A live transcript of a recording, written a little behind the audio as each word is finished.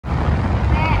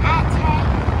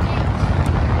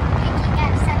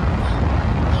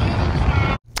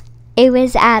It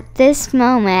was at this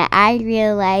moment I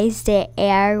realized the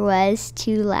air was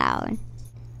too loud.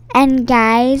 And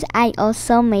guys, I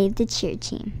also made the cheer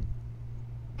team.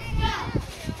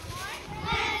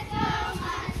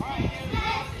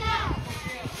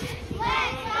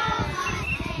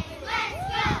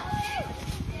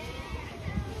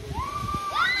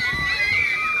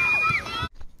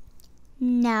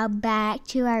 Now back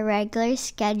to our regular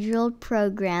scheduled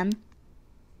program.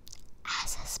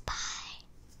 As a spy.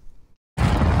 I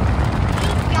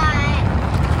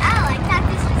thought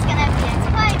this was gonna be a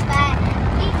toy, but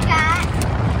we got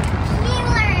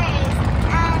Peelerz.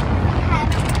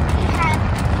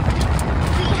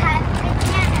 We have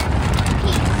banana,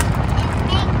 peach, and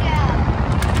mango.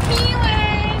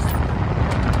 Peelerz.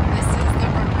 This is the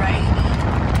variety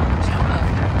jumbo.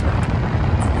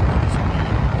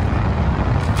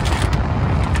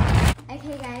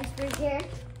 Okay, guys, we're here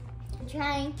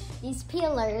trying these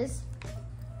Peelerz,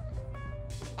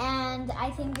 and I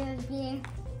think it would be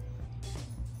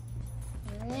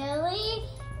really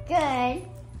good.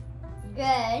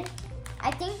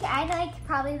 I think I like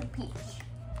probably the peach.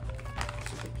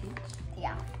 The peach?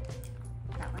 Yeah,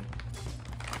 that one.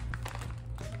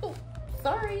 Oh,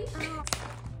 sorry.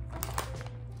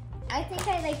 I think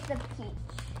I like the peach.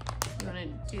 You want to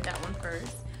do that one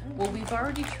first? Well, we've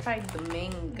already tried the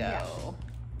mango,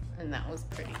 and that was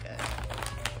pretty good.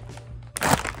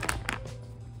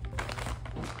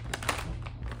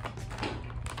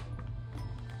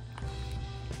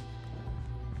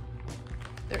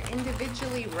 They're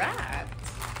individually wrapped.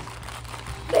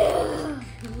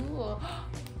 Cool.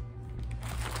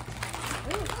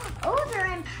 Oh,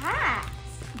 they're in packs.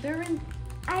 They're in.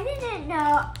 I didn't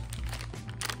know.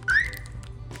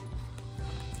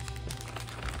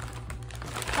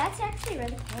 That's actually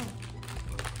really cool.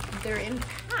 They're in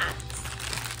packs.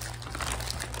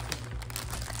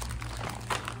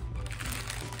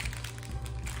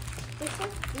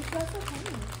 These feel so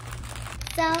tiny.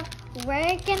 So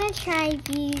we're gonna try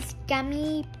these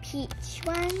gummy peach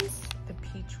ones. The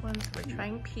peach ones. We're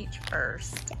trying peach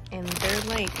first, and they're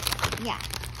like. Yeah,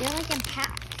 they're like in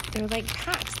packs. They're like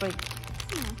packs, like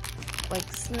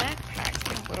snack packs,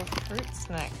 like little fruit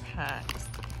snack packs.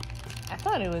 I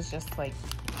thought it was just like,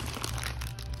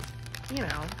 you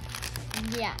know.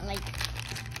 Yeah, like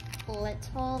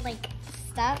little like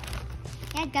stuff.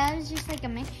 Yeah, that was just like a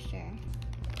mixture.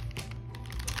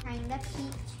 Trying the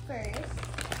peach first.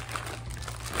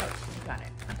 Oh, you got it.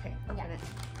 Okay, open Yeah. it.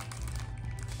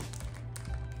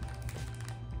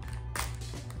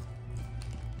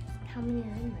 How many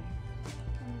are in there?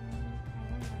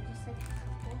 I don't know, just like a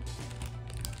couple.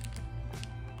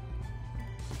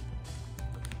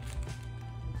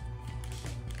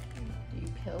 Do you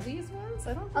peel these ones?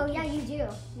 I don't think Oh yeah, you do.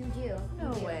 You do. No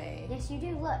You do. way. Yes, you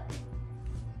do. Look.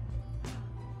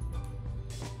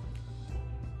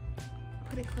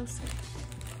 Put it closer.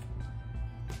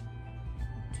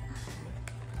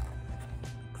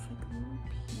 Looks like a little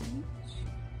peach.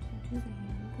 Do the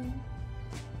handle.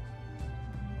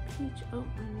 Peach. Oh,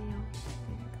 my nail.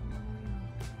 Didn't come all the way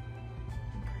off.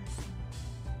 Impressive.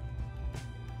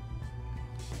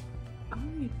 Oh,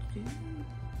 you do?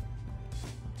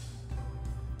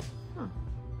 Huh.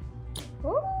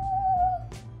 Ooh.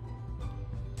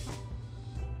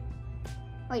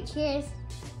 Wait, cheers.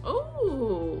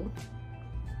 Oh.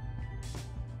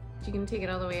 You gonna take it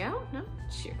all the way out? No?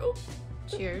 Cheers. Oh.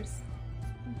 Cheers.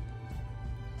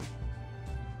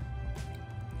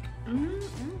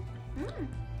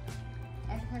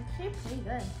 It's actually pretty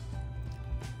good.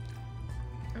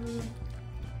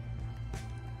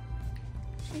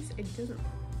 Cheese, it doesn't.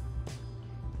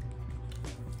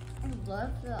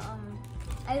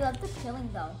 I love the peeling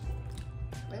though.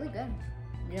 Really good.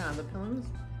 Yeah, the peeling's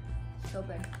So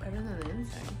good. better than the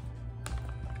inside.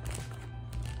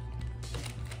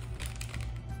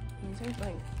 These are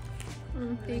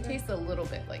like, they taste a little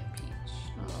bit like peach,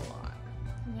 not a lot.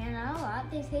 Yeah, not a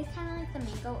lot. They taste kind of like the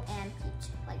mango and peach.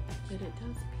 Like, But it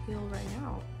does peel right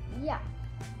out. yeah,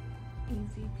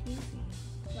 Easy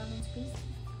peasy. lemon squeeze.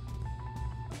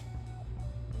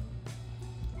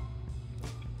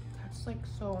 That's like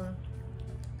so.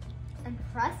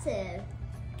 Impressive.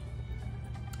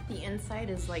 The inside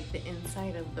is like the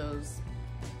inside of those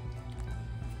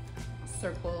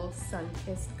circle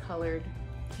sun-kissed colored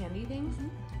candy things.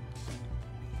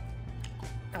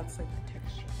 That's like the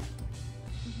texture.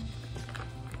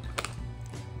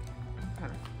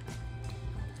 Okay.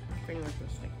 Pretty much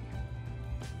just like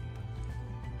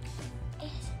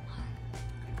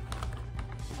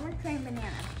We're trying banana.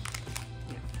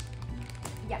 Yeah.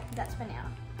 Yeah, that's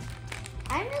banana.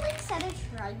 I'm really excited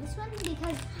to try this one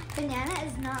because banana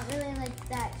is not really like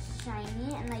that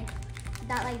shiny and like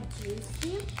that like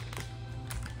juicy.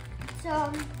 So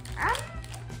I'm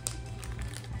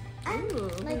Ooh,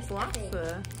 like, there's lots okay,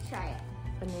 of try it.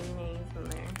 bananas in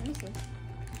there. Let me see.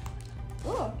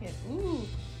 Oh, okay. Ooh.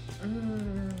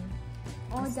 Mmm.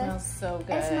 Oh, it smells so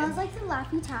good. It smells like the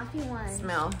Laffy Taffy one.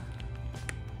 Smell.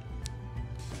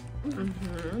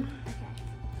 Mm-hmm. Okay.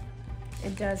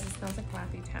 It does. It smells like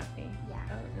Laffy Taffy. Yeah.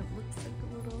 Oh, it looks like a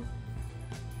little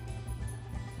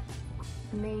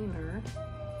Mainer.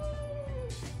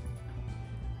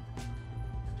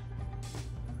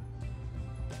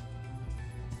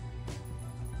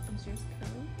 Is yours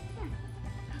curly? Yeah.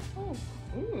 Oh,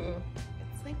 ooh.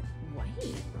 It's like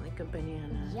white, like a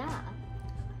banana. Yeah.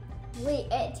 Wait,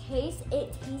 it tastes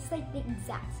like the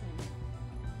exact same.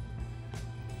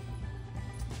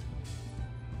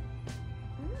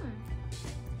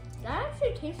 That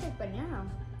actually tastes like banana.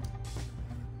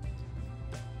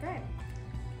 Good.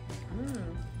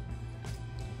 Mmm.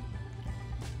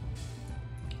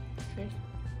 Tastes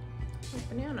like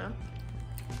banana.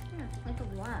 Yeah, like a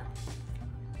lot.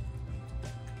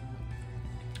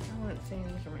 I wouldn't say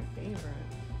these are my favorite.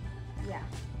 Yeah.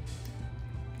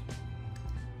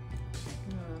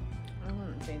 No, I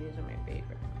wouldn't say these are my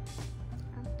favorite.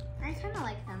 I kind of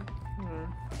like them.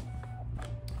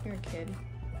 You're a kid.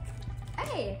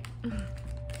 Hey.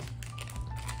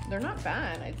 They're not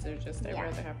bad. They're just, I'd Yeah.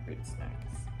 rather have fruit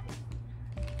snacks.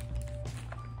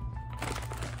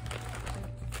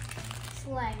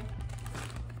 Slay.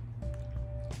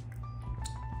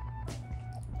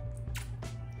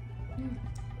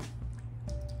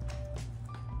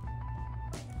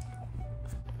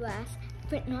 Last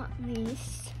but not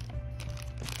least,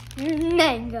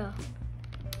 mango.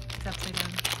 It's upside down.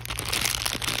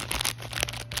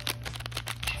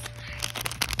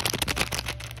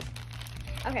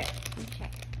 Okay, let me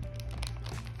check.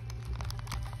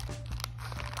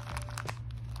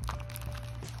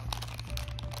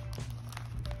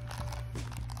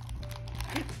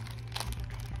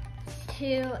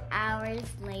 Two hours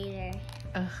later.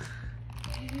 Ugh.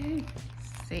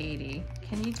 Sadie,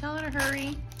 can you tell her to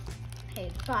hurry? Okay,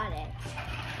 got it.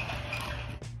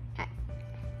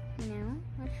 Now,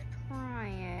 let's try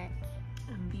it.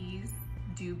 And these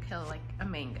do peel like a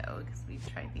mango because we've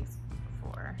tried these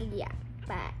before. Yeah,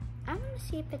 but I'm gonna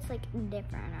see if it's like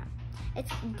different or not.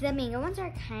 It's the mango ones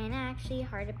are kind of actually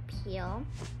hard to peel,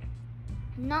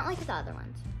 not like the other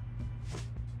ones.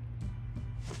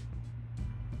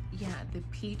 Yeah, the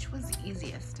peach was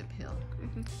easiest to peel.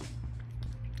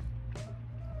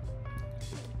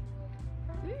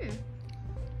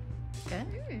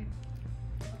 Good?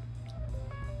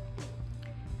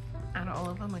 Out of all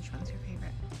of them, which one's your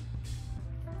favorite?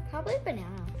 Probably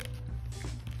banana.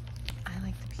 I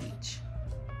like the peach.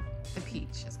 The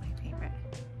peach is my favorite.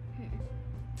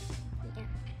 Yeah.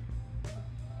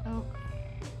 Oh.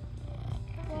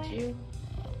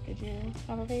 Did you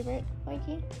have a favorite,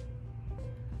 Mikey?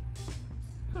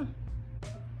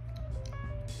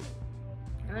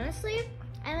 Honestly,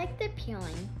 I like the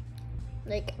peeling.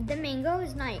 Like the mango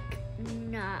is like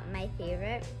not my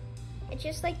favorite. It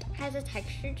just like has a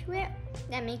texture to it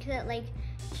that makes it like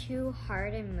too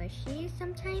hard and mushy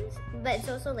sometimes, but it's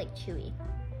also like chewy.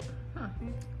 Huh.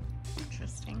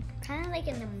 Interesting. Kind of like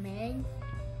in the mid,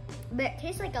 but it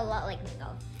tastes like a lot like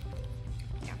mango.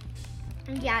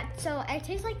 Yeah, so it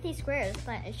tastes like these squares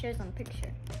that it shows on the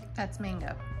picture. That's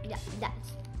mango. Yeah,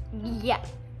 yeah.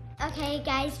 Okay,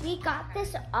 guys, we got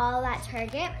this all at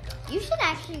Target. You should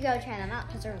actually go try them out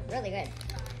because they're really good.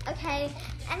 Okay,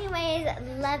 anyways,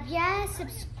 love ya.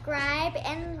 Subscribe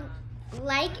and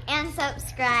like and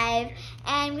subscribe.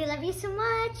 And we love you so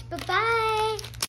much. Bye-bye.